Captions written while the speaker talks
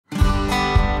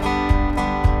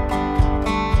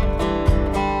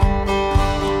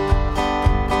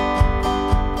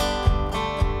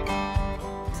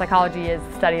Psychology is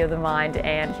the study of the mind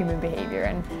and human behavior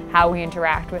and how we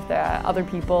interact with other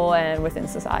people and within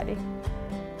society.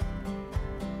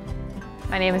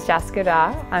 My name is Jessica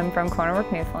Dawe. I'm from Corner Brook,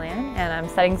 Newfoundland, and I'm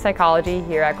studying psychology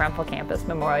here at Grenfell Campus,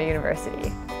 Memorial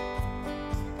University.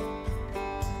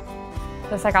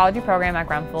 The psychology program at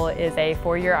Grenfell is a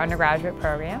 4-year undergraduate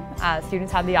program.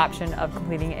 Students have the option of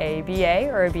completing a BA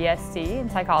or a BSc in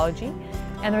psychology,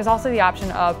 and there's also the option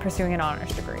of pursuing an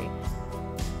honors degree.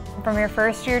 From your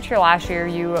first year to your last year,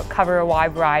 you cover a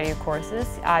wide variety of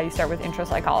courses. You start with intro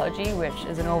psychology, which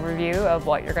is an overview of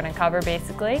what you're going to cover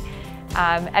basically.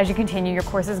 As you continue, your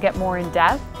courses get more in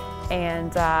depth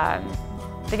and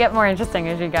they get more interesting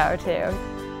as you go too.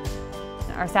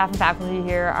 Our staff and faculty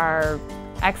here are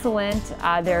excellent.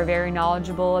 They're very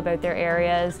knowledgeable about their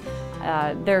areas.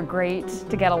 They're great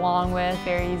to get along with,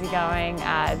 very easygoing.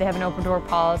 They have an open door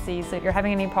policy, so if you're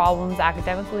having any problems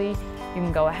academically, you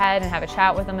can go ahead and have a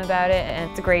chat with them about it, and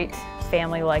it's a great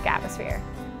family-like atmosphere.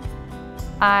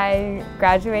 I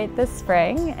graduate this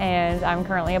spring and I'm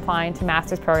currently applying to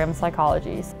master's program in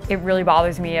psychology. It really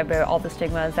bothers me about all the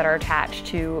stigmas that are attached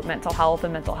to mental health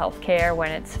and mental health care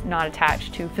when it's not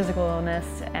attached to physical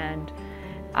illness, and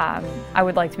I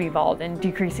would like to be involved in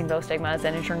decreasing those stigmas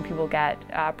and ensuring people get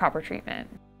proper treatment.